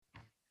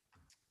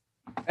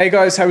Hey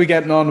guys, how are we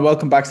getting on?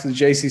 Welcome back to the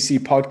JCC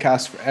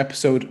podcast for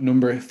episode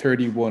number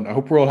 31. I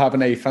hope we're all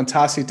having a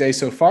fantastic day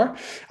so far.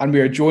 And we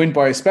are joined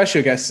by a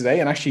special guest today.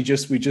 And actually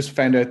we just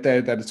found out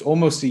there that it's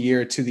almost a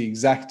year to the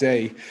exact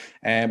day.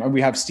 And we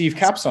have Steve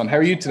Kaps on. How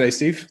are you today,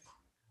 Steve?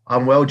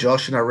 I'm well,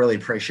 Josh, and I really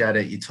appreciate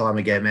it. Your time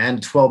again,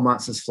 man. 12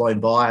 months has flown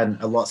by and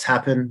a lot's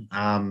happened.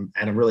 And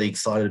I'm really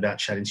excited about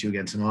chatting to you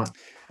again tonight.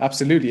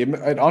 Absolutely.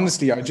 And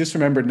honestly, I just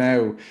remembered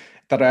now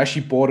that I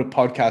actually bought a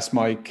podcast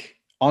mic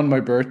on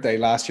my birthday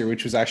last year,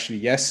 which was actually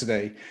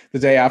yesterday, the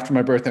day after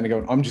my birthday. And I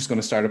go, I'm just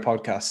going to start a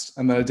podcast.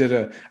 And then I did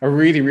a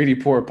really, really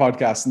poor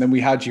podcast. And then we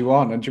had you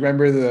on. And do you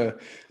remember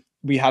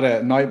we had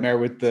a nightmare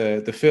with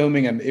the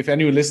filming? And if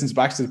anyone listens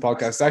back to the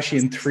podcast, it's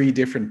actually in 3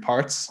 different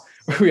parts.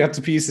 We had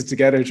to piece it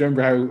together. Do you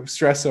remember how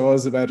stressed I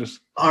was about it?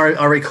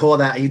 I recall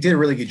that. You did a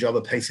really good job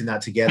of piecing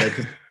that together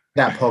because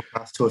that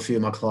podcast to a few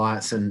of my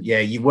clients, and yeah,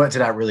 you worked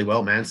it out really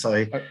well, man.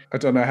 So I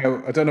don't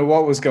know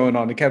what was going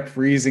on. It kept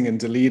freezing and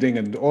deleting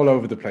and all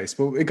over the place,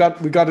 but we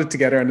got it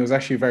together, and it was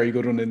actually a very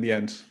good one in the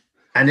end.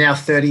 And now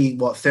 32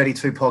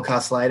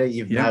 podcasts later,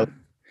 you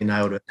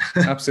nailed it.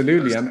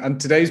 Absolutely. And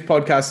today's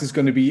podcast is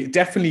going to be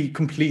definitely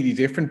completely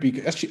different,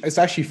 because it's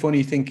actually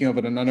funny thinking of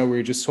it. And I know we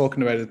were just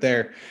talking about it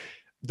there.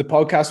 The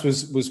podcast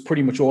was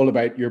pretty much all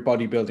about your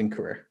bodybuilding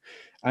career.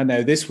 And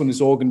now this one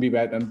is all going to be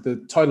about, and the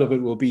title of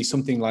it will be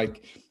something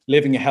like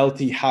living a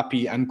healthy,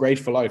 happy, and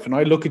grateful life. And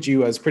I look at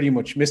you as pretty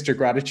much Mr.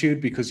 Gratitude,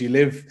 because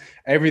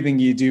everything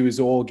you do is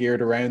all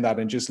geared around that,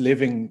 and just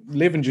living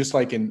just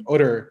like in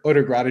utter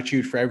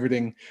gratitude for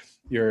everything.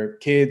 Your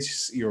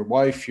kids, your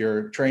wife,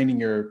 your training,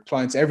 your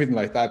clients, everything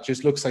like that.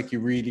 Just looks like you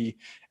really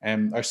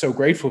are so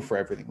grateful for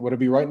everything. Would I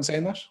be right in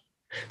saying that?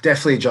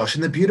 Definitely, Josh.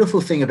 And the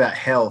beautiful thing about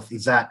health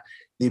is that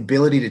the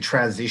ability to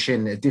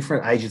transition at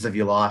different ages of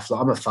your life.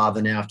 Like, I'm a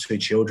father now of 2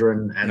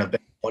 children, and I've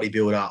been a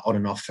bodybuilder on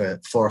and off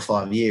for 4 or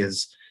 5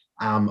 years.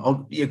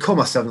 I'll call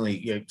myself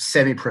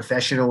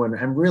semi-professional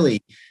and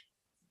really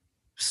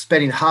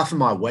spending half of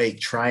my week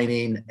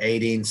training,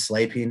 eating,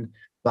 sleeping.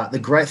 But the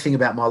great thing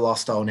about my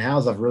lifestyle now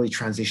is I've really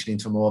transitioned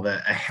into more of a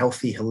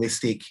healthy,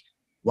 holistic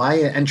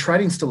way, and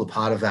training's still a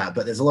part of that.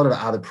 But there's a lot of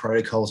other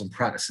protocols and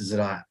practices that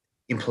I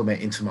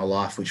implement into my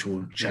life, which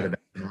we'll chat about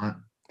tonight.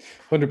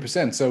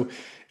 100%. So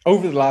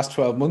over the last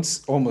 12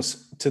 months,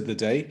 almost to the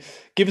day,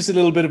 give us a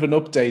little bit of an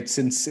update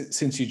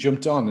since you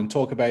jumped on, and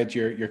talk about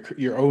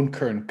your own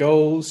current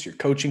goals, your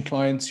coaching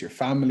clients, your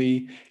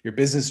family, your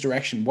business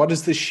direction. What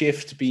has the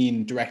shift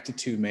been directed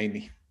to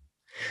mainly?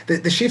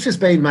 The shift has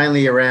been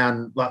mainly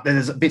around, like,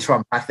 there's a bit to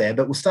unpack there,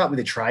 but we'll start with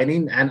the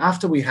training. And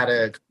after we had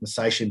a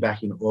conversation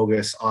back in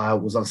August, I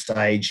was on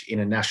stage in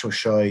a national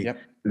show in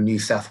New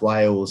South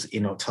Wales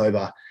in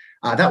October.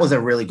 That was a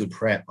really good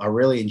prep. I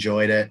really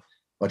enjoyed it.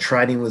 My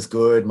training was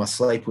good. My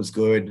sleep was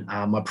good.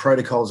 My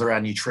protocols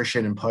around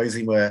nutrition and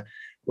posing were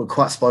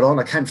quite spot on.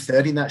 I came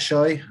third in that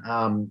show. It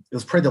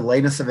was probably the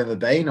leanest I've ever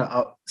been.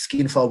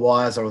 Skin fold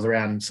wise, I was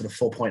around sort of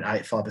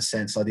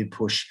 4.85%. So I did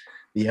push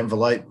the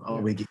envelope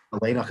with the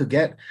lean I could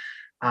get.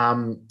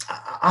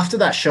 After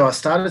that show, I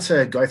started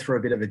to go through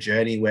a bit of a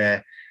journey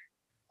where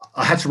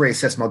I had to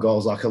reassess my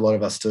goals, like a lot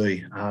of us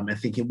do, and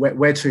thinking,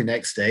 where to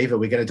next, Steve? Are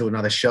we going to do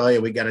another show?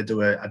 Are we going to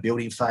do a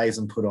building phase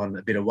and put on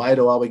a bit of weight,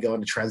 or are we going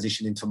to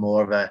transition into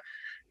more of a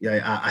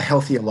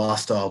healthier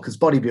lifestyle? Because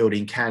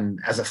bodybuilding can,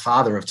 as a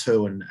father of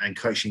 2 and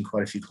coaching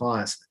quite a few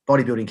clients,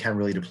 bodybuilding can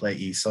really deplete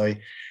you. So I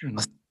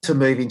started to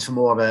move into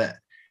more of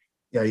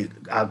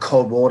a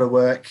cold water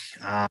work,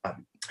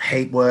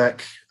 heat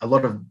work, a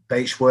lot of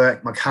beach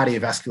work. My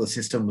cardiovascular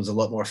system was a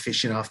lot more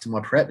efficient after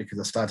my prep because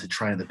I started to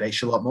train at the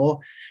beach a lot more.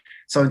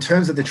 So in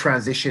terms of the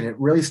transition, it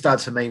really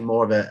started to mean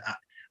more of a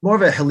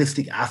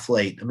holistic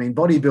athlete. I mean,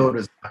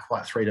 bodybuilders are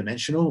quite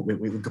 3-dimensional.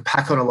 We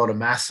pack on a lot of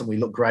mass and we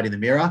look great in the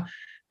mirror,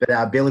 but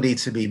our ability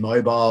to be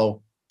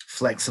mobile,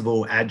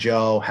 flexible,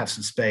 agile, have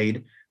some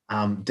speed,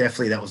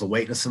 definitely that was a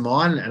weakness of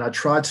mine. And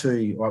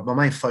my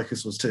main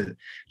focus was to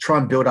try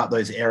and build up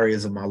those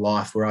areas of my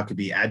life where I could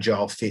be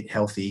agile, fit,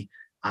 healthy,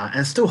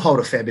 and still hold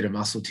a fair bit of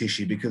muscle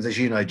tissue, because, as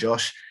you know,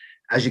 Josh,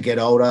 as you get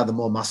older, the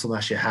more muscle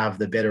mass you have,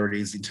 the better it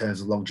is in terms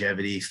of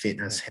longevity,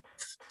 fitness,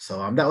 health.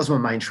 So that was my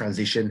main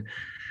transition.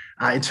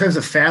 In terms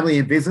of family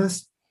and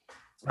business,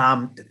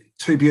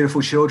 2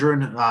 beautiful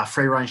children,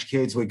 free-range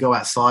kids. We go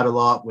outside a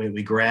lot.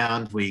 We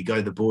ground. We go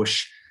to the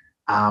bush.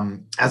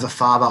 As a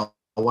father,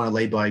 I want to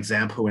lead by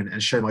example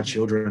and show my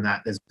children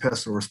that there's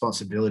personal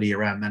responsibility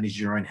around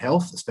managing your own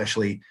health,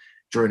 especially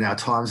during our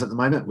times at the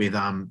moment with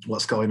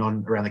what's going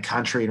on around the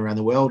country and around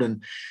the world.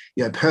 And,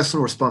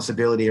 personal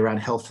responsibility around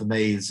health for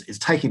me is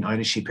taking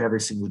ownership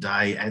every single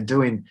day and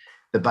doing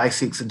the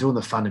basics and doing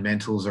the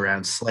fundamentals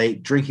around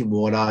sleep, drinking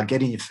water,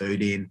 getting your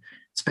food in,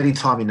 spending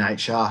time in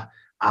nature,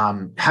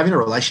 having a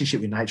relationship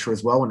with nature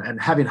as well,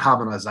 and having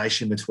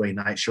harmonization between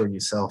nature and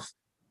yourself.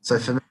 So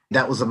for me,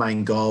 that was the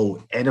main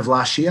goal end of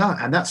last year.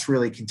 And that's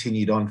really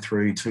continued on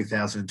through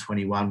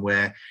 2021,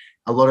 where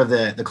a lot of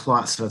the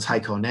clients that I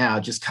take on now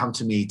just come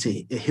to me to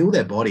heal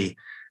their body.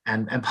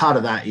 And part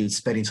of that is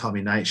spending time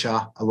in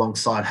nature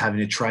alongside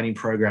having a training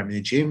program in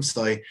the gym.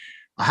 So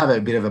I have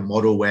a bit of a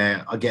model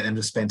where I get them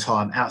to spend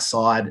time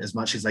outside as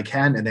much as they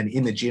can. And then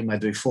in the gym, I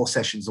do 4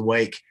 sessions a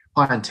week,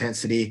 high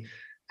intensity.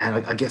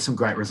 And I get some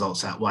great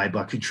results that way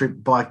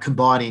by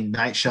combining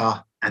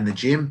nature and the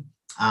gym,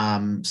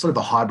 sort of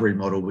a hybrid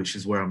model, which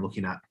is where I'm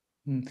looking at.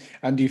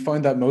 And do you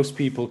find that most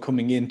people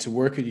coming in to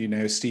work with you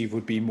now, Steve,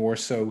 would be more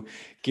so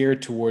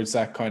geared towards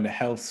that kind of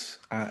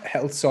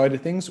health side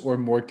of things, or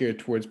more geared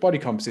towards body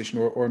composition,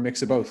 or a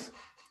mix of both?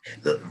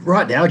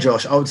 Right now,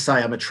 Josh, I would say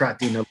I'm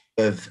attracting a lot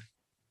of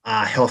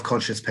health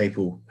conscious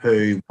people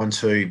who want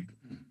to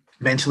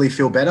mentally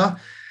feel better,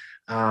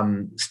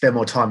 spend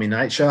more time in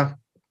nature.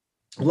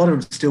 A lot of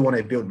them still want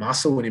to build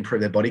muscle and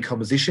improve their body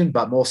composition,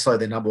 but more so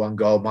their number one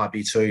goal might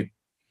be to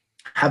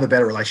have a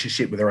better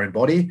relationship with their own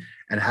body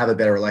and have a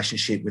better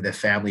relationship with their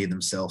family and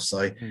themselves.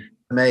 So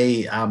for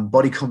me,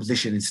 body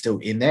composition is still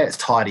in there. It's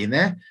tied in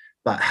there,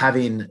 but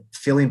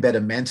feeling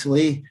better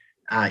mentally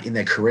in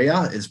their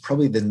career is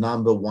probably the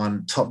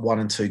top 1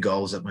 and 2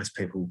 goals that most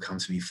people come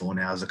to me for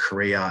now as a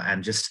career,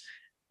 and just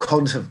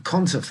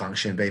cognitive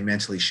function, being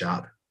mentally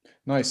sharp.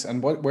 Nice.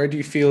 And where do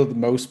you feel that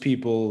most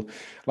people,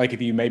 like if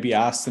you maybe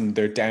ask them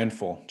their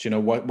downfall, do you know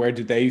where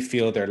do they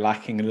feel they're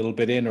lacking a little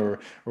bit in, or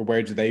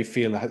where do they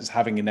feel it's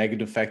having a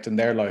negative effect in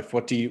their life?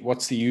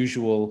 What's the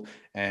usual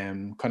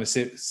kind of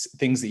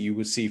things that you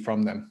would see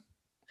from them?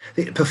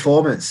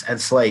 Performance and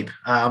sleep.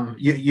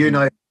 You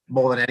know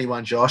more than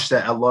anyone, Josh,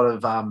 that a lot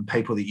of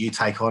people that you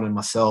take on, and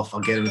myself, I'll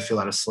get them to fill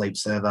out a sleep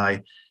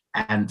survey.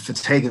 And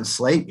fatigue and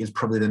sleep is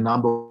probably the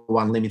number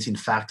 1 limiting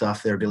factor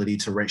for their ability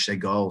to reach their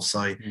goals.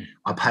 So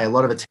I pay a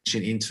lot of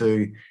attention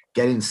into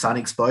getting sun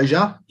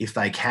exposure if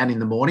they can in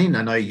the morning.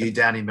 I know you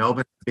down in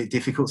Melbourne, it's a bit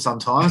difficult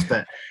sometimes,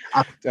 but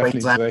up in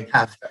Queensland,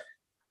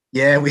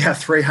 we have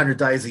 300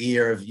 days a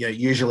year of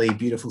usually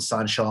beautiful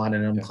sunshine,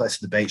 and I'm close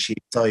to the beach here.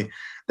 So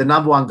the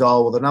number 1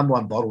 goal, or the number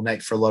 1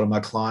 bottleneck for a lot of my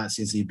clients,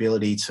 is the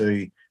ability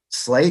to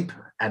sleep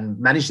and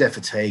manage their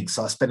fatigue.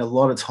 So I spend a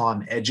lot of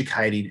time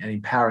educating and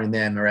empowering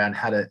them around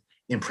how to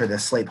improve their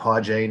sleep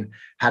hygiene,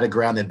 how to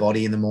ground their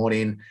body in the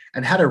morning,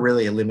 and how to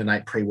really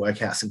eliminate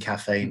pre-workouts and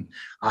caffeine.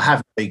 I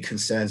have big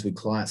concerns with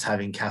clients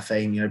having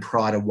caffeine,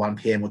 prior to 1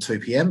 p.m. or 2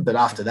 p.m. But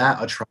after that,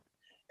 I try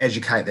to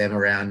educate them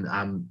around,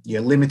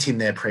 limiting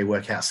their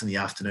pre-workouts in the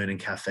afternoon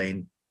and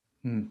caffeine.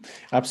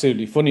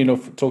 Absolutely. Funny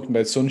enough, talking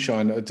about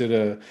sunshine, I did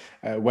a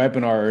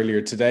webinar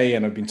earlier today,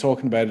 and I've been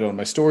talking about it on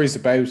my stories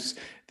about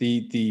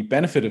the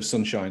benefit of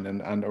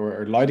sunshine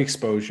or light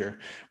exposure.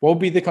 What would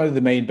be the kind of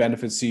the main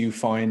benefits do you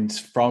find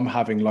from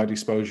having light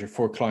exposure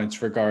for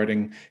clients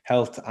regarding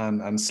health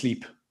and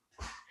sleep?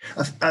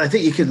 I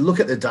think you could look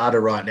at the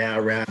data right now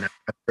around our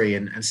country,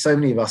 and so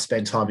many of us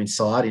spend time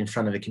inside, in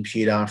front of a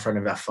computer, in front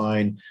of our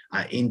phone,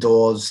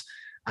 indoors,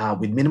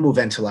 with minimal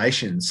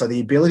ventilation. So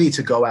the ability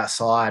to go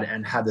outside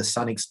and have the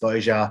sun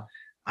exposure,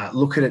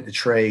 looking at the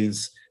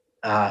trees,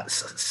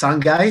 sun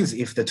gaze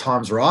if the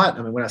time's right.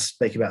 I mean, when I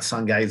speak about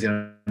sun gaze,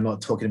 I'm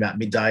not talking about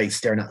midday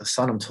staring at the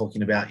sun. I'm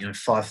talking about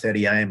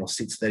 5:30 a.m. or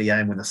 6:30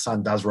 a.m. when the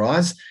sun does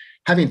rise.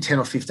 Having 10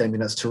 or 15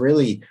 minutes to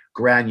really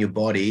ground your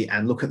body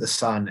and look at the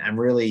sun and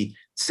really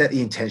set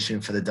the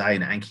intention for the day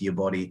and anchor your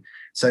body.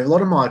 So a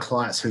lot of my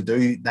clients who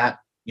do that,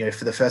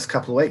 for the first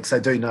couple of weeks, they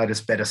do notice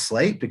better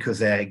sleep because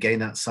they're getting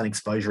that sun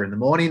exposure in the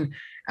morning.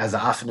 As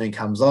the afternoon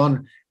comes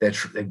on, they're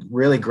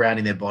really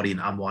grounding their body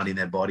and unwinding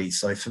their body.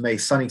 So for me,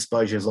 sun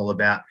exposure is all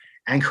about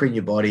anchoring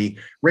your body,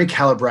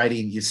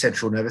 recalibrating your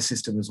central nervous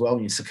system as well,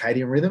 and your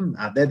circadian rhythm.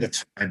 They're the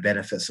 2 main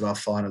benefits that I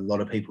find a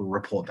lot of people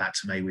report back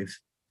to me with.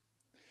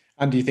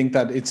 And do you think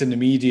that it's an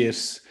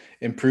immediate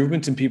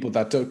improvement in people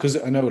that do? Because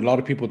I know a lot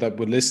of people that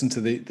would listen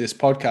to this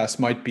podcast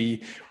might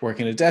be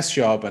working a desk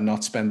job and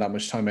not spend that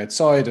much time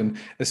outside. And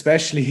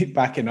especially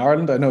back in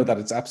Ireland, I know that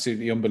it's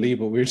absolutely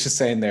unbelievable. We were just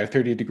saying there,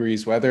 30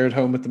 degrees weather at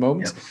home at the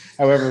moment. Yep.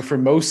 However, for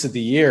most of the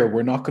year,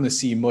 we're not going to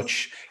see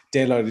much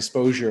daylight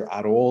exposure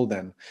at all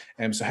then.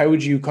 So how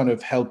would you kind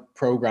of help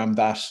program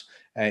that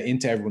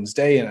into everyone's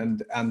day?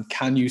 And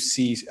can you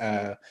see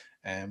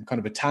kind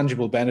of a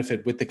tangible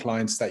benefit with the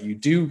clients that you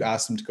do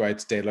ask them to go out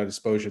to daylight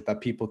exposure that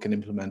people can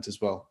implement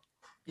as well?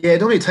 Yeah, it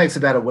normally takes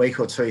about a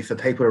week or 2 for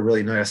people to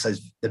really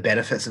notice the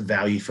benefits and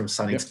value from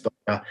sun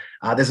exposure.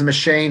 There's a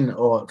machine,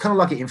 or kind of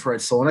like an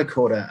infrared sauna,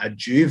 called a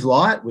Juve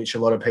light, which a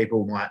lot of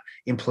people might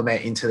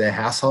implement into their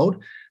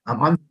household.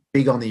 I'm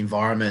big on the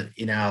environment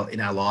in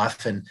our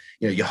life, and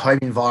your home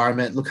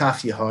environment. Look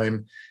after your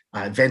home.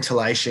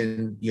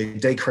 Ventilation, you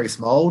decrease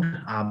mold.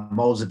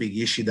 Mold's a big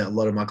issue that a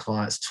lot of my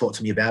clients talk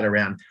to me about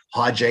around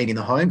hygiene in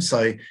the home.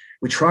 So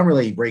we try and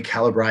really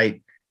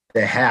recalibrate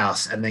their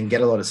house and then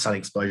get a lot of sun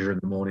exposure in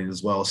the morning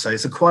as well. So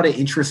it's quite an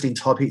interesting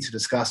topic to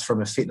discuss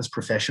from a fitness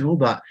professional,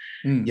 but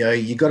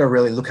you got to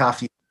really look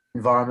after your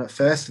environment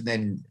first, and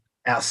then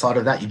outside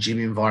of that, your gym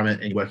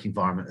environment and your work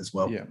environment as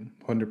well. Yeah,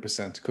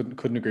 100%.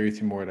 Couldn't agree with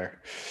you more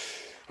there.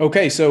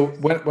 Okay, so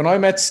when I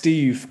met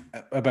Steve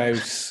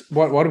about,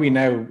 what are we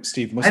now,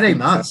 Steve? 18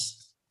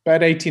 months.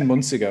 About 18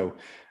 months ago.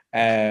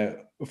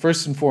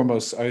 First and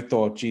foremost, I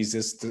thought,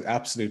 Jesus, the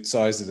absolute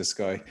size of this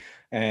guy.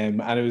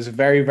 And it was a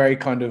very, very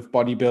kind of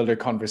bodybuilder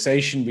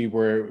conversation. We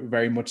were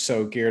very much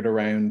so geared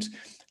around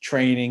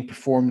training,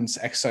 performance,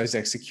 exercise,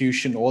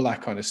 execution, all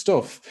that kind of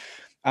stuff.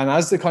 And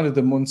as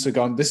the months have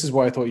gone, this is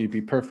why I thought you'd be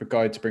a perfect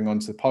guy to bring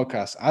onto the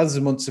podcast. As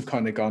the months have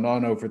kind of gone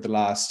on over the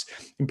last,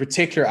 in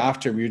particular,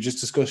 after we were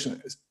just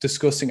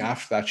discussing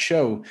after that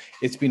show,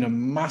 it's been a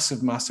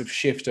massive, massive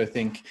shift, I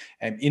think,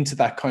 into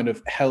that kind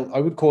of health.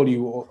 I would call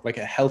you like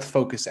a health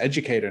focused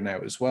educator now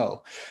as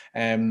well.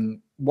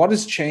 What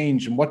has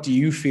changed, and what do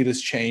you feel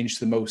has changed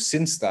the most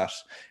since that,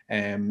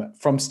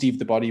 from Steve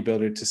the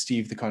bodybuilder to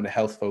Steve the kind of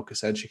health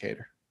focused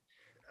educator?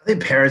 I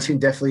think parenting,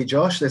 definitely,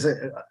 Josh. There's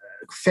a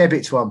fair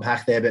bit to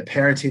unpack there, but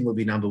parenting will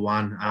be number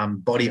one.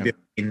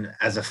 Bodybuilding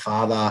as a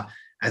father,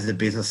 as a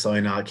business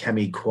owner, can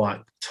be quite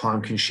time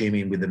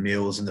consuming with the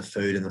meals and the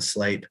food and the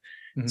sleep.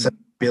 Mm-hmm. So the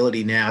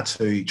ability now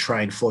to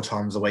train 4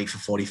 times a week for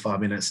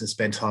 45 minutes and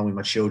spend time with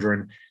my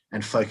children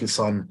and focus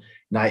on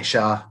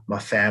nature, my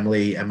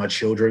family and my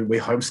children. We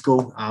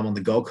homeschool on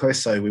the Gold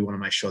Coast, so we want to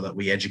make sure that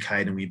we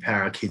educate and we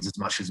empower our kids as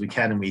much as we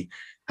can, and we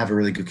have a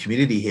really good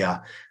community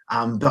here.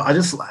 But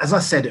as I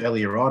said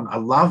earlier on, I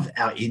love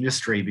our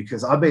industry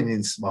because I've been in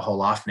this my whole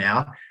life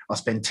now. I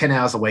spend 10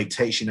 hours a week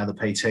teaching other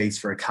PTs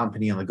for a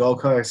company on the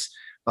Gold Coast.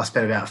 I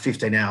spent about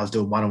 15 hours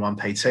doing one-on-one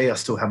PT. I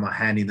still have my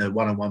hand in the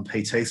one-on-one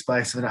PT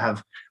space, and then I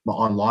have my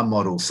online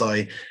model.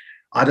 So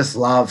I just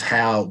love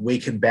how we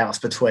can bounce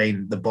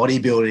between the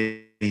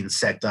bodybuilding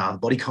sector, the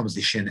body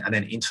composition, and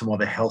then into more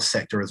the health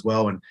sector as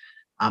well. And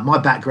my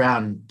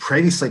background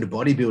previously to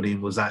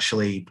bodybuilding was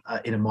actually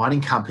in a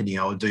mining company.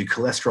 I would do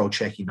cholesterol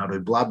checking, I'll do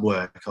blood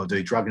work, I'll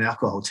do drug and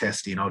alcohol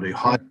testing, I'll do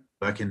heart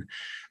work and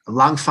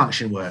lung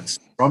function work,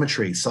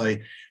 spirometry. So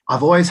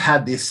I've always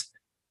had this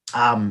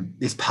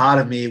part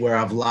of me where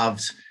I've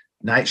loved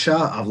nature,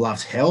 I've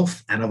loved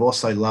health, and I've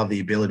also loved the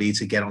ability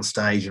to get on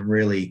stage and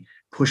really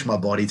push my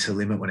body to the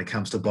limit when it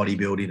comes to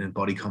bodybuilding and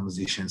body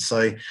composition.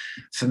 So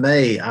for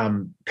me,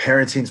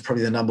 parenting is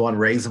probably the number one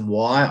reason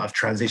why I've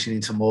transitioned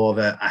into more of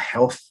a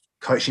health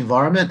coach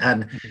environment.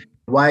 And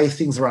the way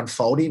things are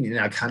unfolding in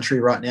our country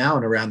right now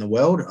and around the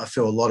world, I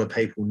feel a lot of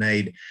people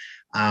need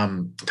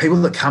people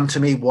that come to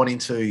me wanting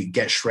to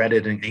get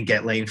shredded and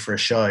get lean for a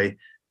show.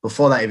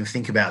 Before they even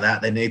think about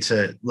that, they need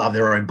to love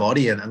their own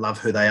body and love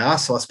who they are.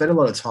 So I spend a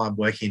lot of time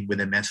working with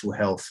their mental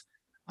health,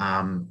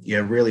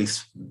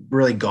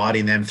 really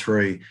guiding them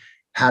through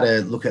how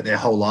to look at their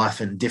whole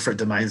life and different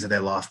domains of their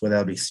life, whether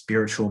it be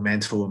spiritual,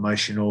 mental,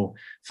 emotional,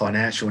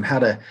 financial, and how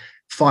to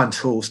find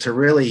tools to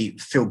really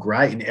feel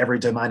great in every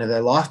domain of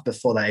their life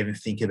before they even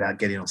think about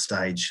getting on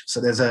stage. So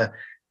there's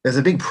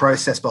a big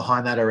process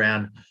behind that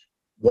around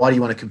why do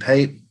you want to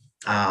compete?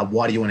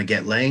 Why do you want to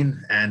get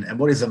lean? And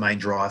what is the main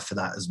drive for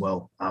that as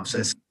well? So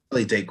there's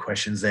really deep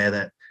questions there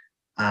that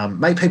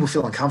make people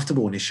feel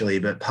uncomfortable initially,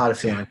 but part of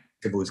feeling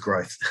uncomfortable is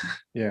growth.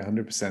 Yeah,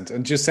 100%.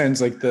 And just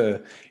sounds like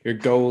your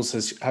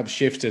goals have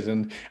shifted,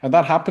 and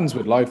that happens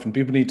with life, and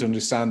people need to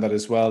understand that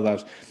as well,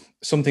 that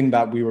something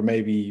that we were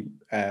maybe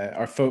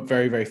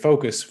very, very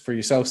focused for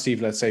yourself,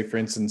 Steve, let's say, for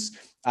instance,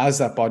 as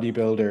that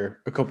bodybuilder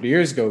a couple of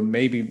years ago,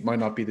 maybe might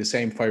not be the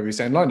same 5 years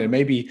down the line. And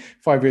maybe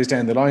 5 years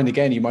down the line,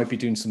 again, you might be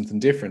doing something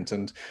different.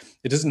 And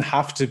it doesn't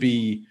have to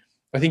be,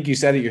 I think you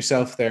said it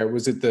yourself there.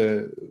 Was it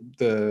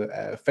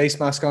the face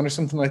mask on or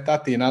something like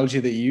that? The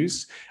analogy that you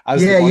used?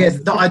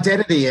 The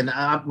identity. And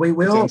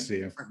we all have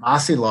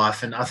masks in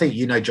life. And I think,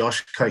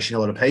 Josh, coaching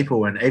a lot of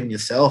people, and even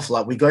yourself,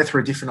 like we go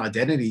through different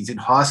identities. In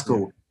high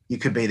school, you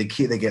could be the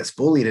kid that gets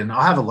bullied. And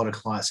I have a lot of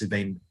clients who've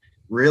been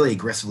really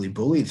aggressively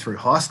bullied through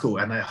high school,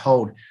 and they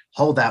hold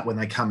that when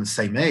they come and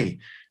see me.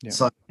 Yeah.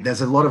 So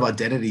there's a lot of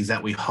identities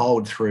that we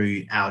hold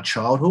through our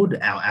childhood,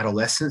 our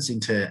adolescence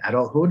into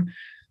adulthood.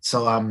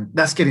 So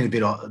that's getting a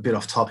bit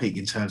off topic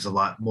in terms of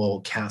like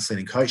more counseling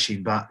and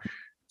coaching. But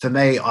for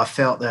me, I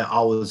felt that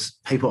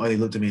people only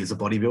looked at me as a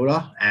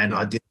bodybuilder, and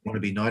I didn't want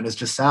to be known as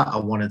just that. I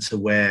wanted to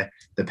wear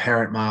the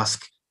parent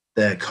mask,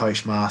 the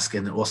coach mask,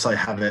 and also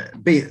have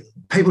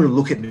people to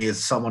look at me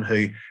as someone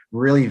who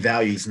really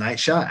values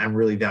nature and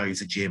really values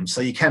the gym. So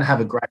you can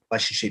have a great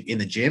relationship in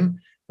the gym,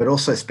 but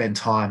also spend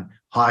time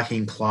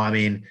hiking,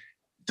 climbing,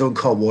 doing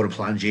cold water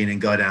plunging,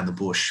 and go down the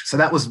bush. So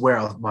that was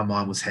where my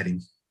mind was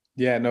heading.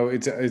 Yeah, no,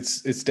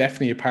 it's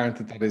definitely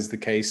apparent that is the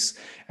case.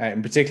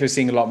 In particular,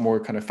 seeing a lot more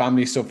kind of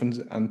family stuff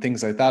and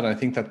things like that. And I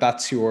think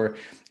that's your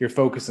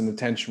focus and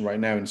attention right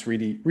now. And it's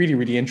really, really,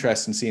 really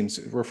interesting to see, and it's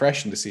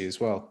refreshing to see as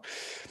well.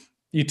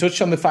 You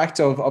touched on the fact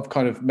of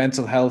kind of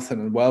mental health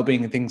and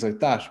well-being and things like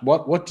that.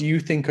 What do you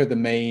think are the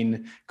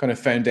main kind of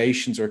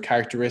foundations or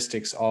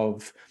characteristics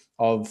of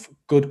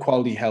good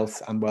quality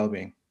health and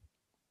well-being?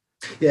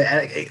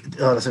 Yeah,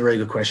 that's a really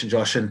good question,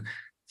 Josh. And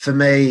for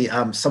me,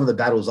 some of the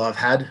battles I've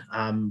had,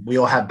 we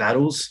all have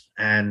battles,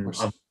 and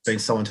I've been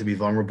someone to be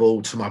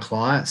vulnerable to my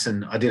clients.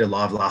 And I did a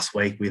live last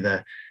week with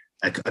a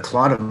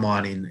client of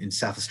mine in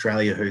South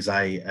Australia who's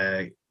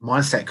a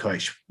mindset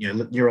coach,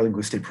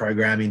 neuro-linguistic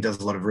programming, does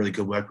a lot of really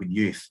good work with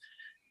youth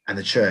and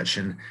the church.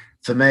 And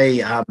for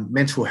me,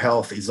 mental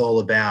health is all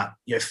about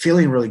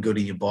feeling really good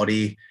in your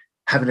body,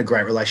 having a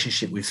great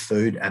relationship with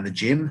food and the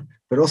gym,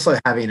 but also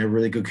having a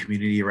really good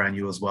community around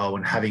you as well,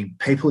 and having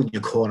people in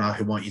your corner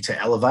who want you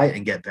to elevate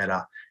and get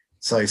better.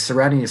 So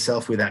surrounding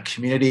yourself with that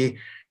community,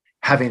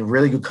 having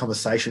really good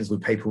conversations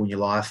with people in your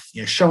life,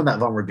 showing that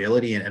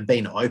vulnerability and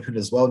being open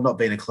as well, not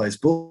being a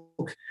closed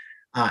book.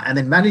 And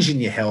then managing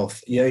your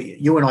health.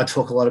 You and I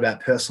talk a lot about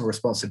personal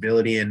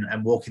responsibility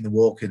and walking the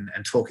walk and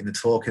talking the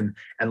talk and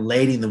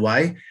leading the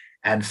way.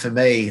 And for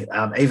me,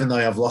 even though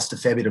I've lost a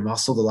fair bit of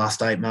muscle the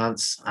last 8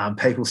 months,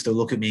 people still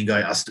look at me and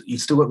go, you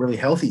still look really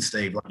healthy,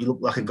 Steve. Like, you look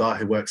like a guy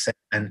who works out.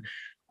 And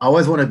I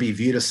always want to be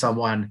viewed as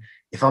someone,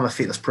 if I'm a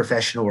fitness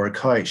professional or a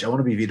coach, I want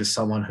to be viewed as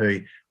someone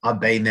who, I've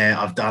been there,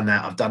 I've done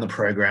that, I've done the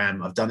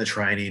program, I've done the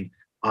training.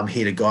 I'm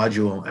here to guide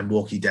you and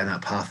walk you down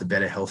that path of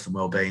better health and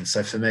well-being.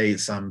 So for me,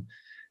 it's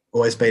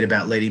always been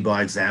about leading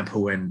by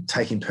example and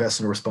taking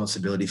personal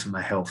responsibility for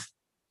my health.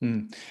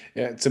 Yeah,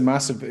 it's a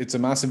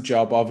massive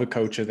job of a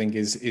coach, I think,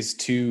 is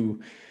to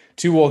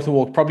walk the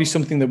walk. Probably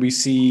something that we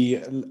see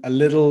a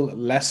little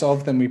less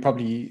of than we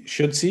probably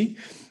should see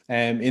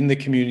in the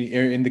community,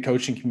 or in the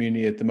coaching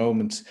community at the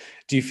moment.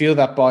 Do you feel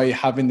that by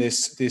having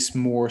this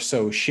more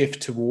so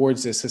shift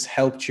towards this has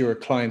helped your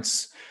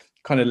clients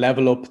kind of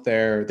level up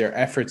their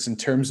efforts in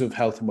terms of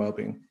health and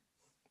well-being?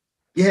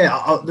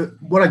 Yeah,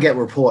 when I get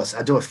reports,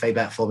 I do a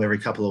feedback form every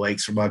couple of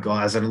weeks from my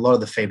guys, and a lot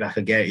of the feedback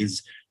I get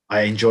is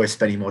I enjoy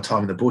spending more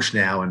time in the bush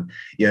now. And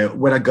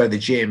when I go to the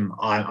gym,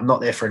 I'm not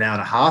there for an hour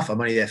and a half.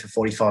 I'm only there for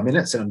 45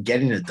 minutes, and I'm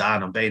getting it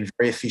done. I'm being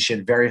very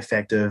efficient, very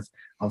effective.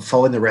 I'm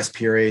following the rest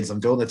periods. I'm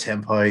doing the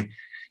tempo.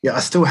 I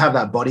still have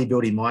that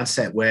bodybuilding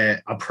mindset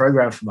where I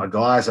program for my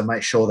guys. I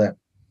make sure that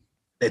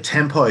their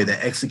tempo,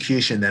 their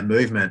execution, their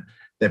movement,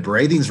 their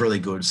breathing is really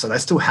good. So they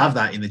still have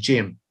that in the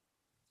gym.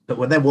 But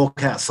when they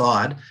walk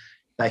outside,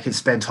 they can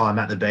spend time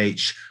at the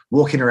beach,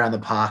 walking around the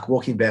park,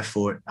 walking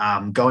barefoot,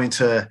 going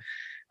to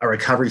a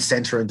recovery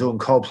center and doing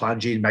cold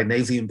plunging,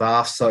 magnesium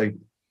baths. So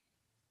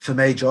for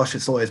me, Josh,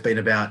 it's always been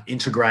about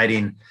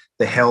integrating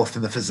the health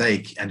and the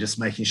physique and just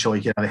making sure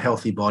you can have a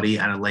healthy body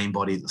and a lean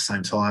body at the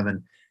same time.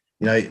 And,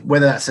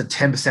 whether that's a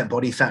 10%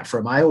 body fat for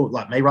a male,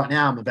 like me right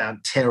now, I'm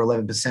about 10 or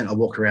 11%. I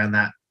walk around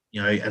that,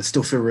 and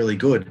still feel really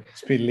good.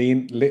 It's been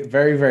lean,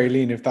 very, very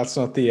lean. If that's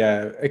not the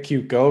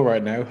acute goal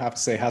right now, I have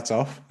to say hats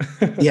off.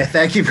 Yeah,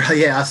 thank you, bro.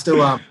 Yeah, I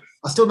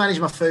still manage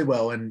my food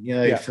well, and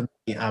for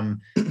me,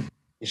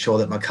 ensure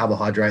that my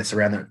carbohydrates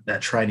around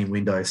that training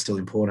window is still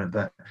important.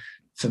 But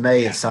for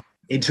me, it's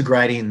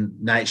integrating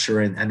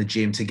nature and the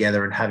gym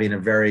together and having a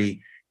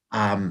very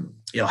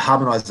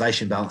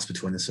harmonization balance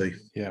between the two.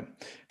 Yeah,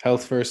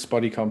 health first,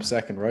 body comp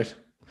second, right?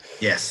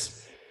 Yes.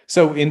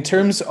 So in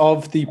terms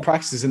of the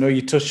practices, I know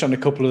you touched on a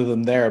couple of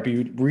them there. I'd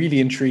be really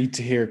intrigued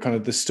to hear kind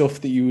of the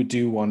stuff that you would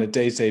do on a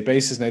day-to-day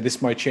basis. Now,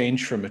 this might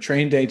change from a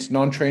train day to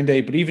non-train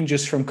day, but even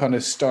just from kind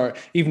of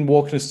even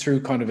walking us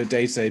through kind of a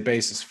day-to-day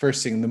basis,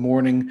 first thing in the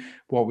morning,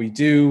 what we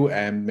do,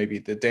 and maybe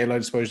the daylight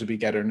exposure we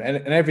get, and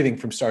everything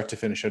from start to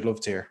finish. I'd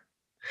love to hear.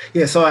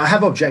 Yeah, so I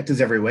have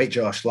objectives every week,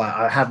 Josh. Like,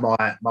 I have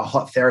my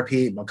hot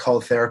therapy, my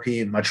cold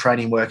therapy, my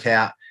training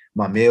workout,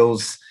 my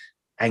meals,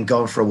 and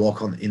going for a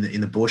walk in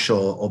the bush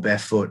or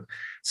barefoot.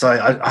 So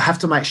I have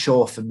to make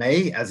sure, for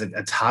me as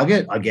a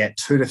target, I get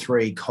 2 to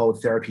 3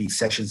 cold therapy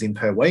sessions in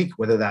per week,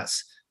 whether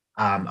that's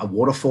a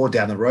waterfall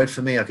down the road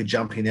for me. I could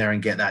jump in there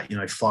and get that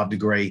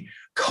 5-degree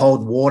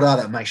cold water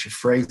that makes you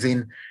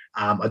freezing.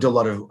 I do a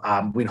lot of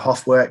Wim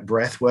Hof work,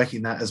 breath work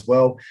in that as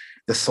well.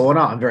 The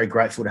sauna, I'm very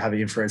grateful to have an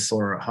infrared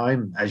sauna at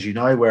home, as you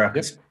know, where I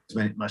can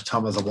spend as much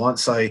time as I want.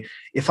 So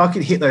if I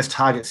could hit those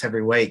targets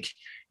every week,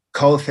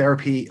 cold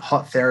therapy,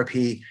 hot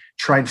therapy,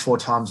 train 4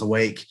 times a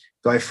week,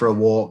 go for a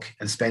walk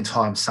and spend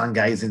time sun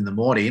gazing in the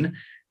morning,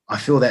 I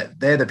feel that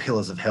they're the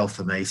pillars of health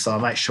for me. So I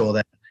make sure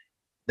that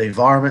the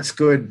environment's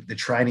good, the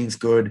training's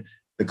good,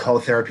 the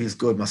cold therapy is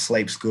good, my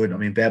sleep's good.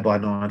 I'm in bed by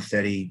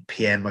 9:30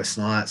 p.m. most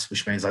nights,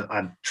 which means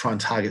I try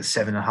and target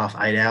 7.5,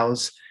 8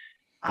 hours.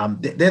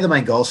 They're the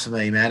main goals for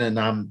me, man.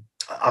 And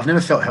I've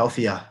never felt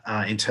healthier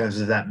in terms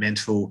of that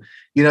mental.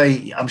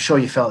 I'm sure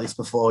you felt this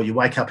before. You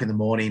wake up in the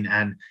morning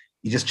and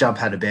you just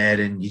jump out of bed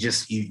and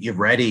you're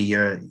ready.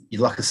 You're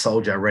like a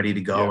soldier ready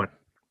to go. Yeah.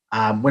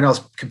 And when I was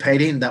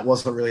competing, that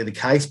wasn't really the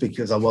case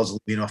because I was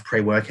living off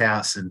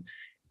pre-workouts and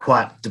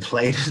quite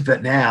depleted.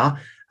 But now,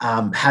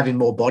 having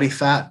more body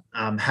fat,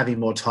 having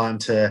more time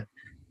to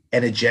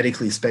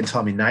energetically spend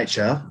time in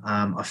nature,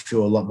 I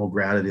feel a lot more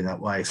grounded in that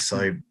way.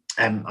 So,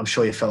 and I'm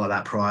sure you felt like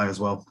that prior as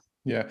well.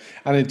 Yeah.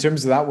 And in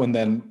terms of that one,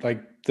 then,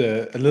 like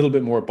a little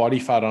bit more body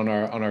fat on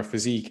our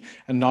physique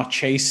and not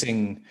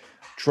chasing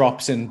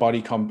drops in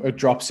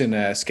drops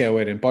in scale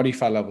weight and body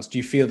fat levels. Do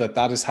you feel that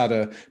has had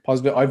a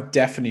positive? I've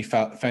definitely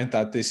found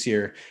that this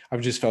year. I've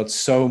just felt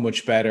so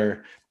much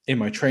better in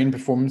my training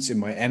performance, in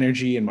my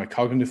energy, in my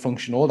cognitive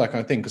function, all that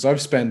kind of thing. Because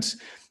I've spent,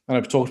 and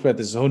I've talked about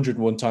this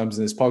 101 times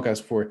in this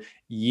podcast before,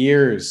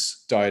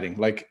 years dieting,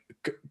 like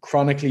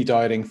chronically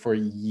dieting for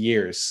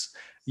years,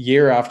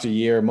 year after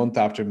year, month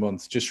after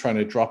month, just trying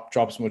to drop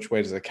as much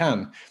weight as I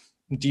can.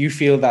 Do you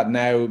feel that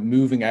now,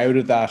 moving out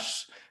of that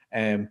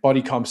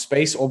body comp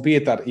space,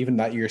 albeit that even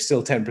that you're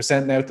still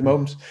 10% now at the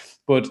moment,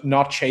 but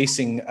not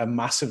chasing a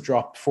massive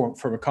drop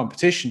from a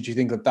competition, do you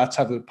think that that's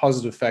had a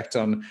positive effect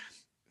on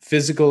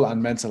physical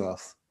and mental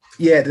health?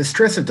 Yeah, the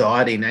stress of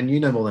dieting, and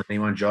you know more than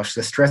anyone, Josh,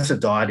 the stress of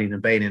dieting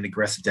and being in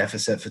aggressive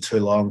deficit for too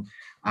long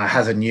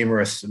has a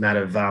numerous amount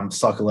of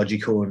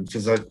psychological and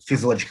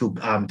physiological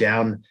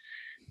down,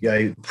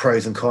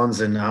 pros and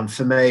cons. And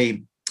for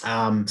me,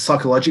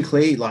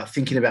 psychologically, like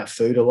thinking about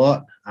food a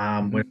lot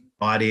when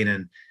dieting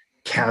and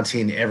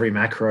counting every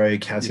macro,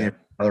 counting every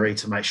calorie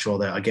to make sure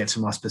that I get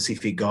to my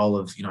specific goal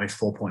of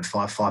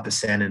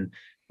 4.55%, and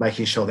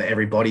making sure that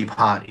every body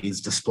part is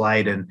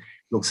displayed and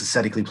looks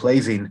aesthetically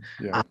pleasing.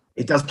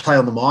 It does play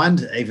on the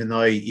mind, even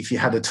though if you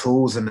have the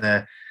tools and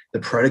the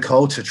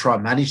protocol to try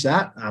and manage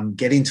that,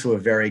 getting to a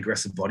very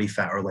aggressive body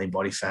fat or a lean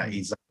body fat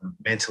is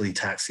mentally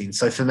taxing.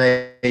 So for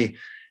me,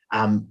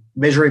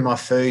 measuring my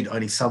food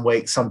only some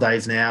weeks, some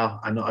days now,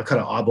 I kind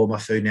of eyeball my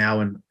food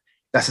now, and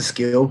that's a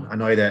skill. I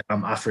know that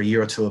after a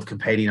year or two of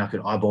competing, I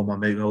could eyeball my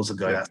meals and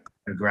go, that's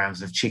 100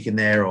 grams of chicken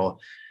there, or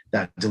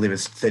that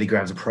delivers 30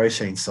 grams of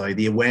protein. So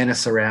the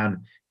awareness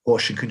around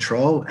portion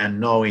control and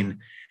knowing,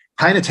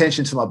 paying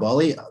attention to my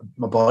body.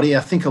 I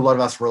think a lot of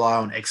us rely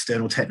on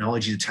external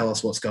technology to tell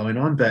us what's going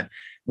on, but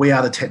we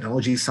are the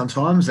technology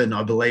sometimes. And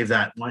I believe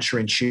that once you're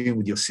in tune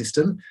with your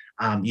system,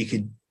 you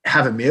could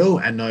have a meal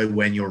and know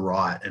when you're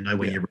right and know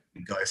when you're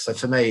ready to go. So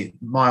for me,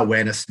 my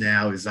awareness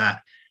now is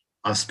that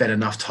I've spent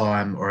enough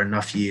time or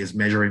enough years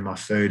measuring my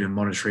food and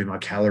monitoring my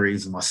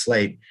calories and my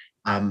sleep.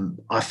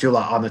 I feel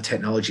like I'm the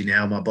technology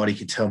now. My body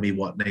can tell me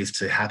what needs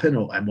to happen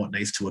and what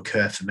needs to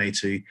occur for me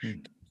to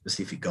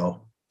specific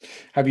goal.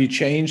 Have you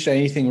changed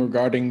anything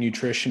regarding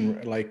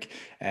nutrition, like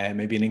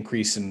maybe an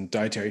increase in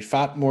dietary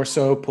fat more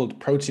so, pulled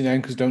protein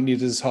down because you don't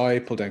need it as high,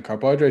 pull down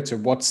carbohydrates,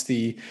 or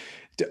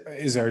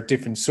is there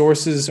different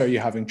sources? Are you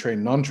having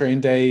train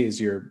non-train day?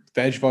 Is your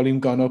veg volume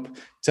gone up?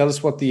 Tell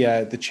us what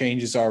the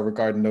changes are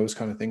regarding those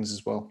kind of things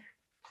as well.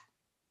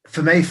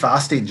 For me,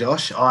 fasting,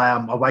 Josh,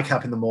 I wake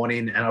up in the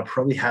morning and I'll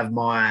probably have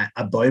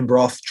a bone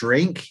broth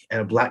drink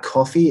and a black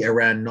coffee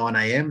around 9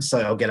 a.m.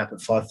 So I'll get up at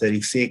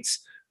 5:36.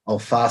 I'll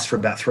fast for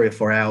about 3 or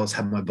 4 hours,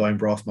 have my bone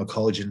broth, my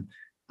collagen,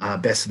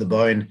 best of the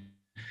bone,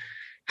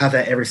 have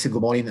that every single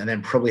morning, and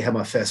then probably have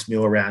my first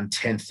meal around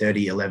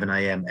 10:30, 11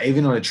 a.m.,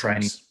 even on a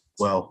training as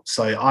well.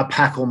 So I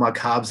pack all my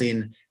carbs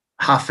in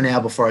half an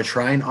hour before I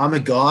train. I'm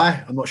a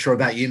guy, I'm not sure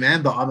about you,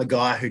 man, but I'm a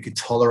guy who could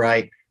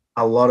tolerate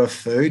a lot of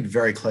food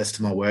very close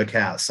to my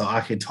workout. So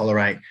I can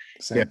tolerate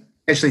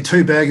actually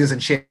 2 burgers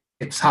and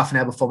chips half an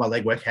hour before my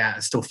leg workout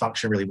and still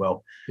function really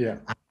well. Yeah.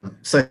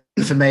 So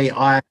for me,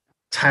 I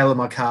tailor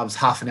my carbs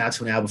half an hour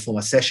to an hour before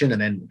my session,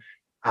 and then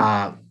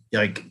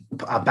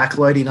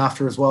backloading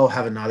after as well,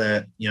 have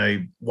another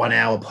 1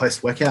 hour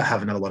post workout,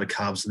 have another lot of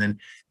carbs, and then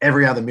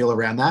every other meal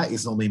around that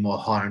is normally more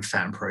higher in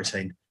fat and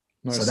protein.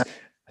 Nice. So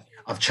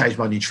I've changed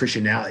my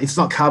nutrition now. It's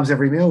not carbs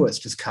every meal, it's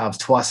just carbs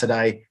twice a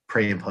day,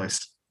 pre and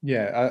post.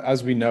 Yeah,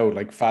 as we know,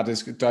 like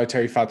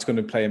dietary fat's going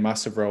to play a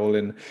massive role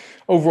in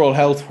overall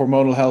health,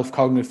 hormonal health,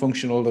 cognitive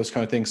function, all those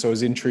kind of things. So I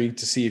was intrigued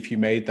to see if you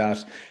made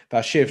that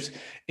shift.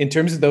 In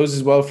terms of those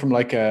as well, from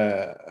like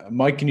a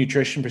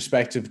micronutrition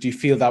perspective, do you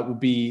feel that would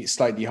be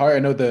slightly higher? I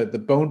know the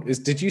bone is.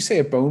 Did you say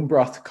a bone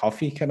broth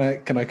coffee? Can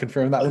I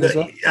confirm that one as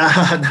well?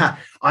 No,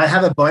 I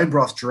have a bone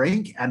broth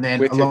drink, and then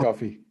with your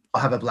coffee, I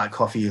have a black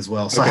coffee as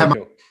well. So I have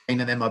my and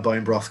then my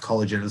bone broth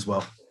collagen as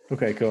well.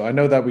 Okay, cool. I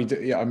know that we do.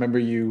 Yeah, I remember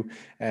you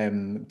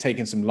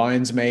taking some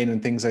lion's mane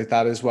and things like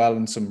that as well,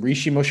 and some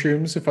reishi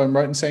mushrooms, if I'm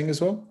right in saying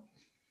as well.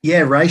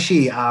 Yeah,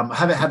 reishi. I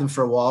haven't had them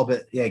for a while,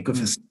 but yeah, good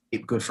for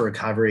sleep, good for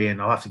recovery,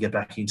 and I'll have to get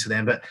back into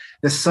them. But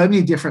there's so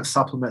many different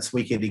supplements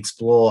we could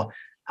explore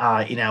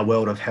in our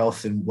world of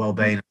health and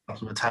wellbeing and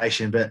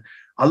supplementation. But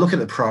I look at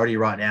the priority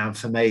right now, and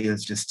for me,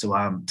 is just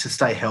to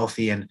stay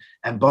healthy and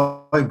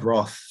bone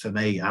broth for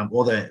me.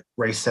 All the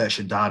research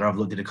and data I've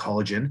looked at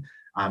collagen.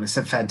 It's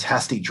a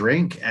fantastic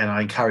drink, and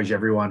I encourage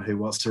everyone who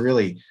wants to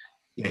really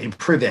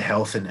improve their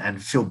health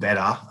and feel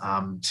better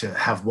to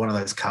have one of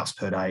those cups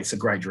per day. It's a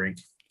great drink.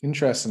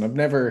 Interesting. I've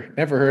never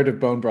heard of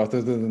bone broth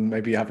other than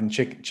maybe having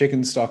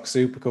chicken stock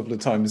soup a couple of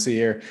times a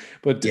year.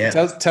 But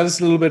tell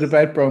us a little bit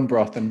about bone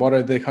broth and what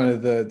are the kind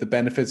of the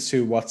benefits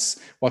to what's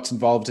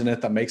involved in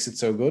it that makes it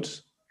so good?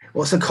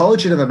 Well, it's a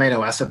collagen and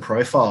amino acid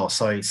profile,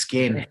 so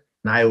skin,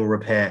 nail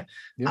repair.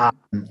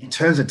 In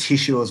terms of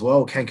tissue as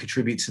well, can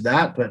contribute to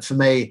that. But for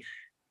me,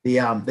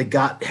 the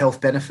gut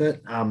health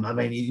benefit. I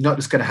mean, you're not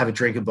just going to have a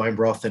drink of bone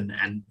broth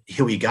and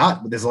heal your gut,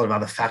 but there's a lot of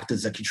other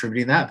factors that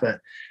contribute in that. But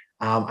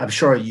I'm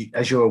sure,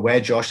 as you're aware,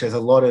 Josh, there's a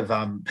lot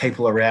of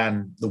people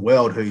around the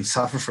world who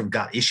suffer from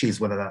gut issues,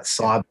 whether that's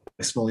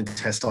small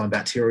intestine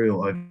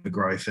bacterial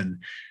overgrowth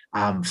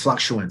and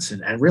fluctuants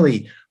and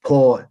really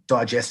poor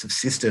digestive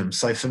system.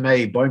 So for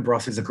me, bone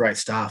broth is a great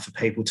start for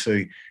people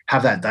to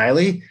have that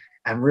daily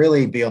and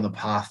really be on the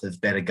path of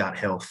better gut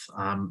health.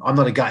 I'm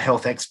not a gut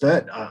health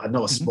expert. I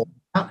know a small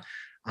amount,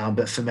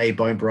 but for me,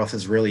 bone broth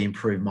has really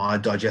improved my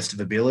digestive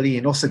ability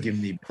and also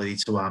given the ability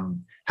to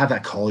have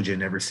that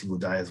collagen every single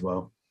day as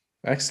well.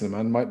 Excellent,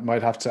 man.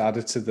 Might have to add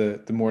it to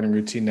the morning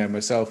routine now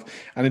myself.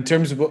 And in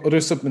terms of other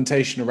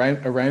supplementation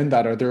around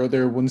that, are there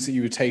other ones that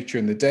you would take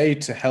during the day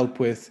to help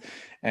with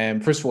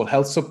First of all,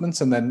 health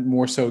supplements, and then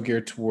more so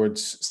geared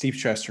towards steep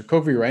stress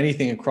recovery, or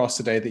anything across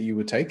the day that you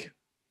would take?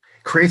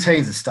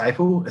 Creatine's a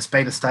staple. It's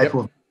been a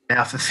staple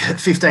now for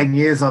 15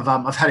 years.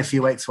 I've had a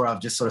few weeks where I've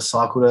just sort of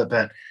cycled it,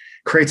 but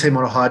creatine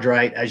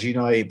monohydrate, as you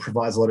know, it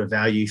provides a lot of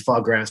value,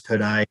 5 grams per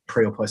day,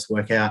 pre or post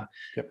workout.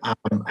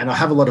 And I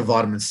have a lot of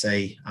vitamin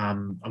C.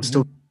 I'm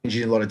still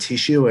changing a lot of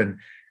tissue, and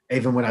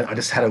even when I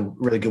just had a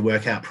really good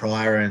workout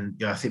prior,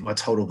 and I think my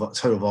total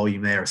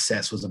volume there of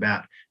sets was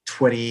about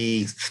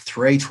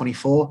 23,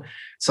 24.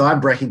 So I'm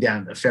breaking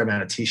down a fair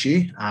amount of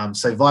tissue.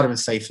 So vitamin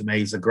C for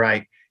me is a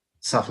great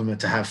supplement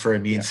to have for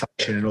immune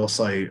function and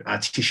also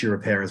tissue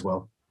repair as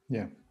well.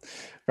 Yeah.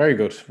 Very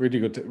good. Really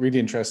good. Really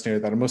interesting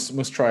that. I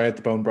must try out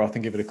the bone broth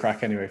and give it a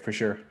crack anyway, for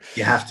sure.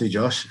 You have to,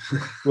 Josh.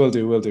 Will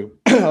do.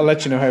 I'll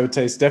let you know how it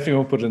tastes. Definitely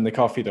won't put it in the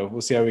coffee though.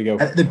 We'll see how we go.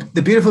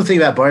 The beautiful thing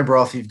about bone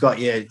broth, you've got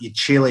your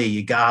chili,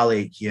 your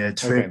garlic, your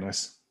okay,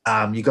 nice.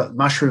 You've got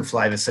mushroom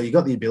flavor. So you've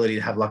got the ability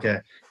to have like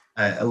a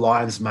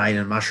lion's mane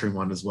and mushroom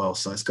one as well.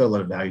 So it's got a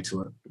lot of value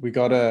to it. We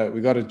got a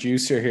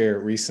juicer here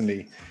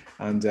recently.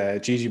 And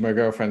Gigi, my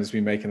girlfriend, has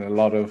been making a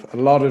lot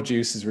of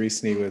juices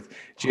recently with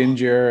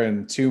ginger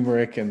and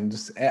turmeric and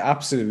just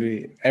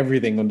absolutely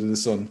everything under the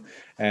sun.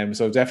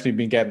 So I've definitely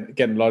been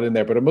getting a lot in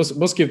there. But I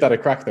must give that a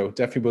crack though.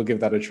 Definitely will give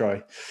that a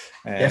try.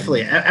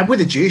 Definitely. And with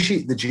the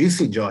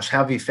juicing, Josh, how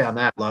have you found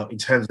that? Like in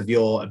terms of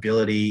your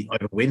ability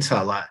over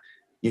winter, like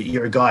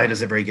you're a guy who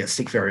doesn't ever get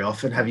sick very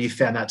often. Have you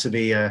found that to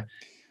be a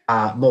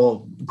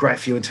more great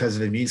for you in terms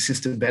of immune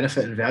system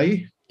benefit and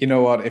value? You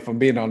know what? If I'm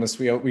being honest,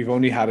 we've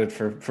only had it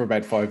for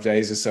about 5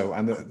 days or so,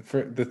 and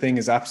the thing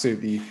is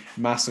absolutely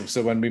massive.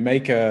 So when we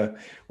make a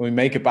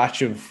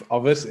batch of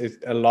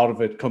it, a lot of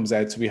it comes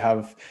out. So we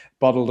have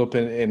bottled up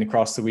in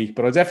across the week.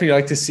 But I'd definitely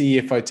like to see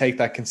if I take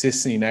that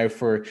consistently now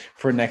for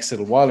next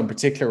little while. In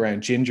particular,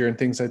 around ginger and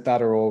things like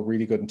that are all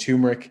really good, and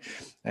turmeric.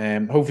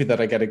 Hopefully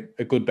that I get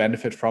a good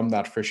benefit from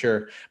that for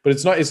sure. But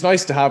it's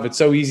nice to have. It's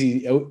so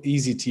easy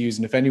to use,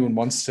 and if anyone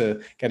wants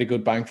to get a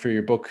good bang for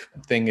your buck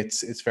thing,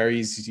 it's very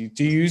easy.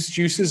 Do you use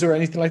juices or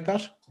anything like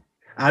that?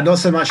 Not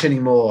so much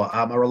anymore.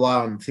 I rely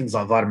on things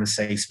like vitamin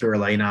C,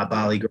 spirulina,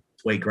 barley grass,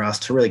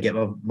 wheatgrass to really get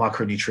my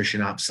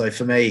micronutrition up. So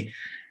for me,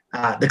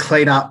 the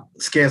cleanup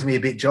scares me a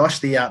bit, Josh.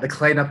 The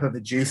cleanup of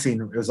the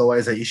juicing was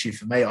always an issue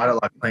for me. I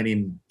don't like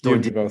cleaning.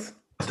 Doing both.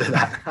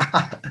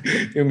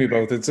 You and me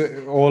both. It's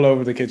all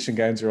over the kitchen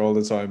counter all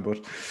the time.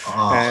 But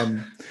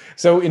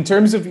so in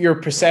terms of your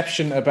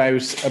perception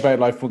about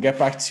life, we'll get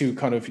back to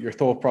kind of your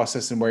thought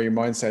process and where your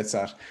mindset's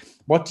at.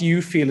 What do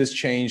you feel has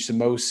changed the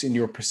most in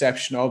your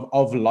perception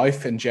of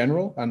life in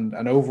general and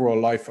overall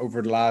life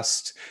over the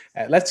last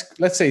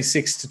let's say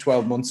 6 to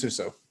 12 months or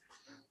so?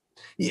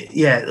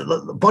 Yeah,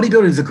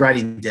 bodybuilding is a great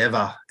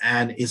endeavor,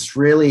 and it's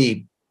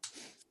really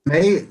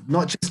me,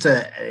 not just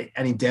an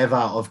endeavor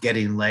of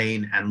getting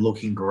lean and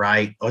looking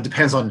great, or it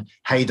depends on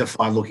how you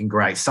define looking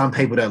great. Some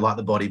people don't like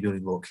the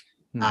bodybuilding look.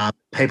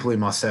 People in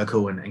my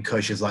circle and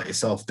coaches like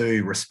yourself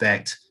do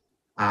respect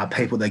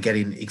people that get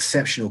in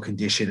exceptional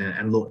condition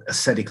and look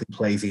aesthetically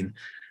pleasing.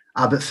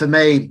 But for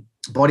me,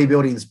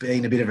 bodybuilding's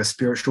been a bit of a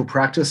spiritual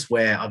practice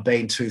where I've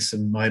been to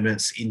some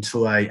moments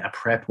into a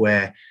prep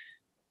where,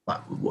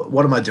 like,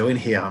 what am I doing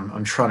here?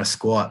 I'm trying to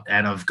squat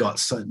and I've got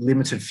so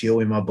limited fuel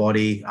in my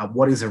body.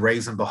 What is the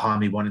reason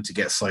behind me wanting to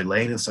get so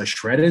lean and so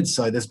shredded?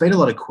 So there's been a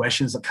lot of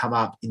questions that come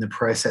up in the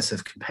process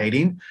of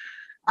competing.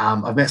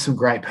 I've met some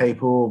great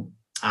people.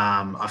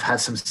 I've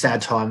had some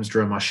sad times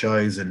during my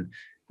shows and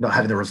not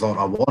having the result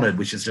I wanted,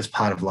 which is just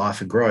part of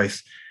life and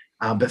growth.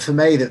 But for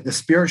me, the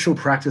spiritual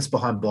practice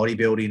behind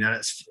bodybuilding,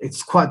 and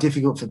it's quite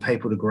difficult for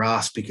people to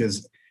grasp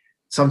because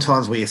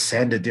sometimes we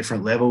ascend at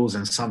different levels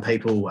and some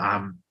people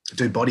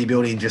do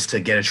bodybuilding just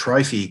to get a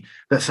trophy.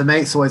 But for me,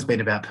 it's always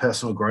been about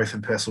personal growth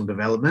and personal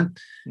development.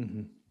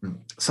 Mm-hmm.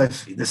 So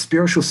the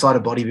spiritual side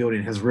of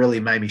bodybuilding has really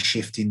made me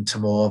shift into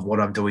more of what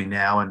I'm doing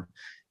now. And,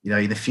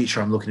 in the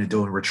future, I'm looking at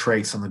doing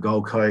retreats on the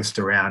Gold Coast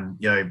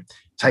around,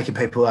 taking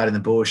people out in the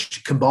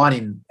bush,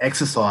 combining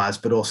exercise,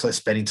 but also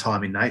spending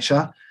time in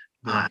nature.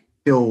 I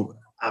feel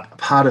a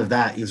part of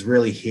that is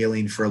really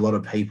healing for a lot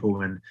of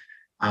people. And,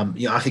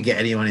 I could get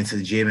anyone into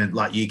the gym and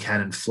like you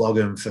can and flog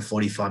them for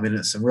 45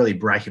 minutes and really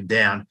break them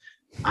down.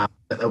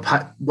 But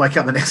they'll wake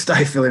up the next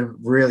day feeling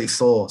really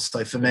sore.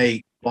 So for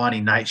me,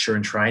 combining nature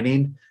and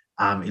training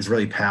is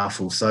really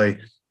powerful. So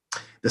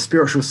the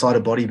spiritual side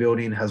of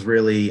bodybuilding has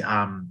really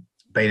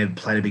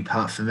played a big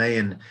part for me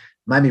and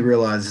made me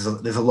realize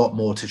there's a lot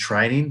more to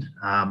training.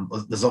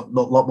 There's a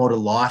lot more to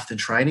life than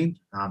training.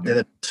 They're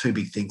the two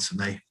big things for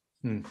me.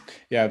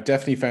 Yeah, I've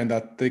definitely found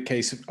that the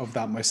case of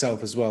that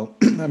myself as well.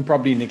 I'm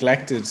probably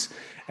neglected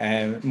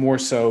more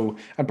so.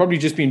 I'm probably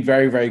just been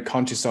very, very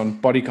conscious on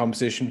body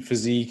composition,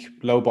 physique,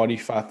 low body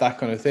fat, that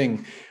kind of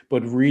thing,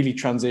 but really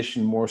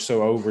transition more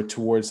so over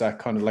towards that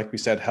kind of, like we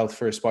said, health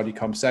first, body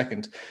comp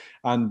second.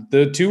 And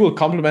the two will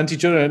complement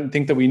each other. And I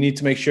think that we need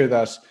to make sure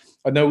that,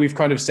 I know we've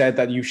kind of said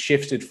that you've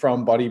shifted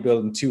from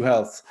bodybuilding to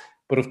health,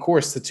 but of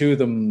course the two of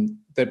them,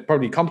 they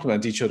probably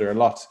complement each other a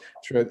lot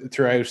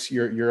throughout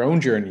your own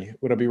journey.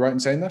 Would I be right in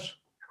saying that?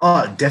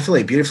 Oh,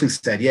 definitely. Beautifully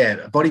said.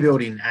 Yeah.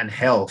 Bodybuilding and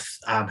health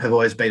have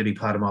always been a big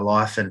part of my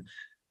life. And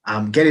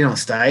getting on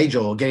stage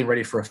or getting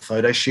ready for a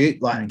photo shoot,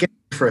 getting ready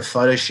for a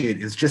photo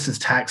shoot is just as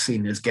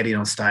taxing as getting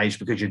on stage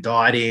because you're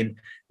dieting,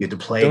 you're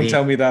depleting. Don't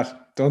tell me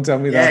that. Don't tell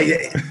me that.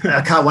 Yeah.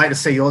 I can't wait to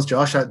see yours,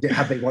 Josh. I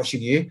have been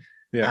watching you.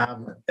 Yeah.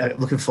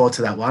 Looking forward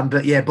to that one.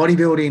 But yeah,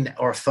 bodybuilding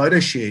or a photo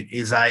shoot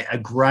is a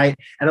great,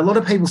 and a lot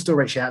of people still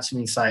reach out to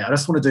me and say, I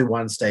just want to do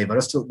one, Steve. I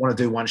just want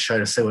to do one show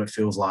to see what it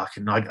feels like.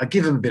 And I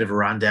give them a bit of a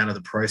rundown of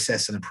the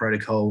process and the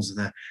protocols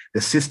and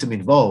the system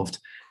involved.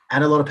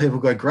 And a lot of people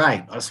go,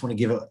 great. I just want to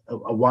give it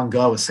a one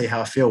go and see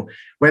how I feel.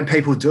 When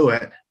people do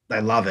it,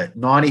 they love it.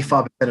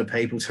 95% of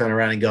people turn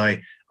around and go,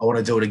 I want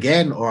to do it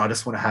again, or I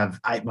just want to have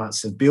 8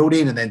 months of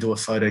building and then do a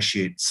photo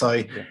shoot.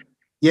 So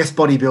yes,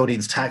 bodybuilding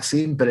is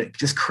taxing, but it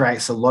just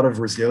creates a lot of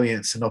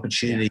resilience and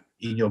opportunity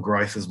in your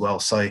growth as well.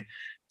 So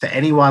for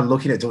anyone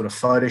looking at doing a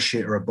photo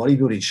shoot or a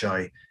bodybuilding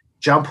show,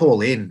 jump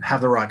all in,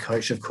 have the right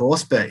coach, of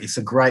course, but it's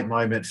a great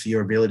moment for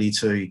your ability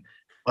to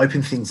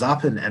open things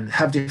up and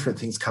have different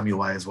things come your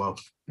way as well.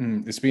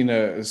 It's been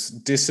a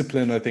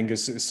discipline, I think,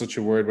 is such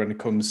a word when it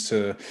comes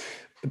to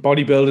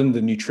bodybuilding,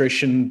 the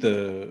nutrition,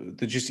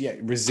 the just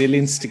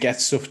resilience to get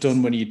stuff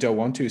done when you don't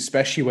want to,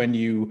 especially when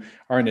you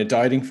are in a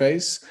dieting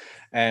phase.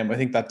 I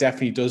think that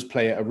definitely does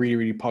play a really,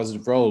 really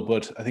positive role.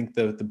 But I think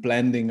the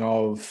blending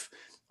of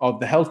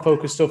the health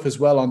focused stuff as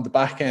well on the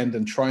back end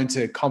and trying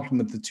to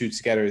complement the two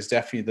together is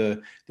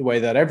definitely the way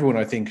that everyone,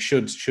 I think,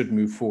 should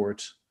move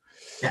forward.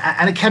 Yeah,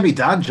 and it can be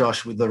done,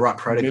 Josh, with the right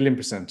protocol.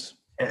 1,000,000%.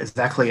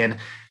 Exactly. And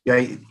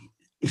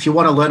if you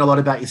want to learn a lot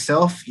about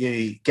yourself,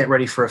 you get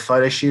ready for a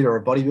photo shoot or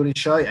a bodybuilding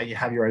show and you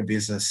have your own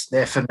business.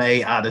 There for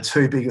me are the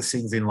two biggest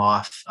things in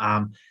life.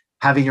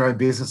 Having your own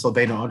business or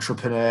being an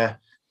entrepreneur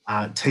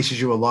teaches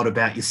you a lot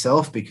about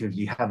yourself because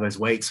you have those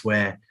weeks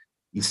where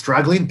you're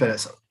struggling,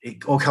 but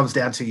it all comes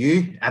down to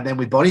you. And then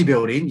with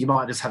bodybuilding, you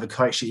might just have a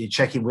coach that you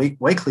check in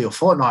weekly or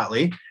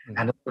fortnightly,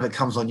 and it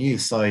comes on you.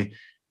 So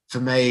for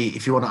me,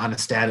 if you want to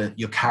understand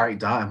your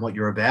character and what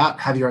you're about,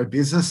 have your own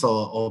business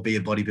or be a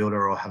bodybuilder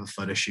or have a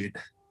photo shoot.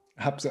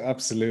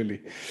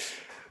 Absolutely.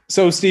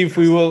 So, Steve,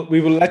 we will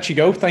let you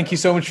go. Thank you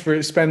so much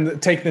for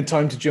taking the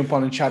time to jump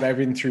on and chat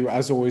everything through.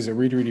 As always, I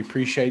really, really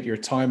appreciate your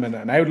time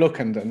and outlook,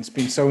 and it's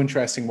been so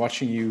interesting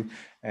watching you,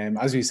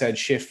 as we said,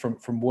 shift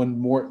from one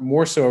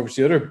more so over to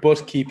the other,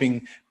 but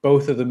keeping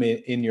both of them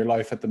in your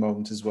life at the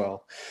moment as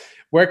well.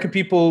 Where can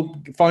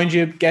people find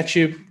you, get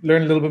you,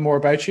 learn a little bit more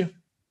about you?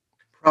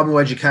 Primal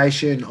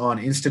Education on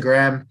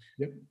Instagram.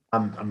 Yep.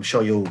 I'm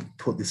sure you'll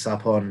put this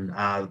up on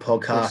the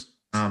podcast,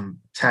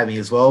 tag me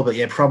as well. But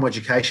yeah, Primal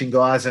Education,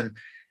 guys. And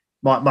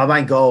my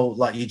main goal,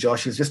 like you,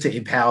 Josh, is just to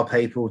empower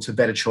people to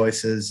better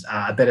choices,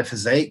 a better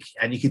physique.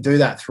 And you can do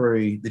that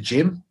through the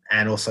gym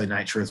and also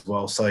nature as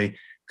well. So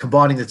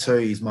combining the two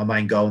is my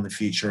main goal in the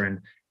future.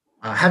 And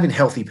having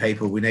healthy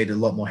people, we need a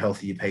lot more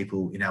healthier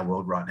people in our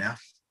world right now.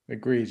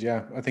 Agreed.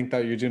 Yeah. I think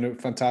that you're doing a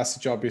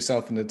fantastic job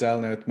yourself in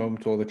Adele now at the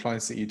moment, all the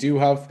clients that you do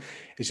have.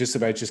 It's just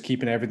about just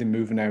keeping everything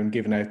moving now and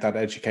giving out that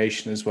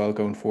education as well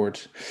going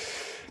forward.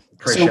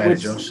 Appreciate it,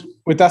 Josh.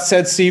 With that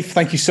said, Steve,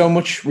 thank you so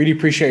much. Really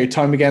appreciate your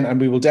time again. And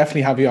we will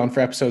definitely have you on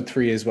for episode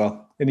 3 as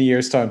well in a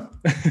year's time.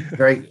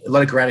 A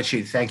lot of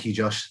gratitude. Thank you,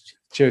 Josh.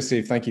 Cheers,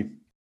 Steve. Thank you.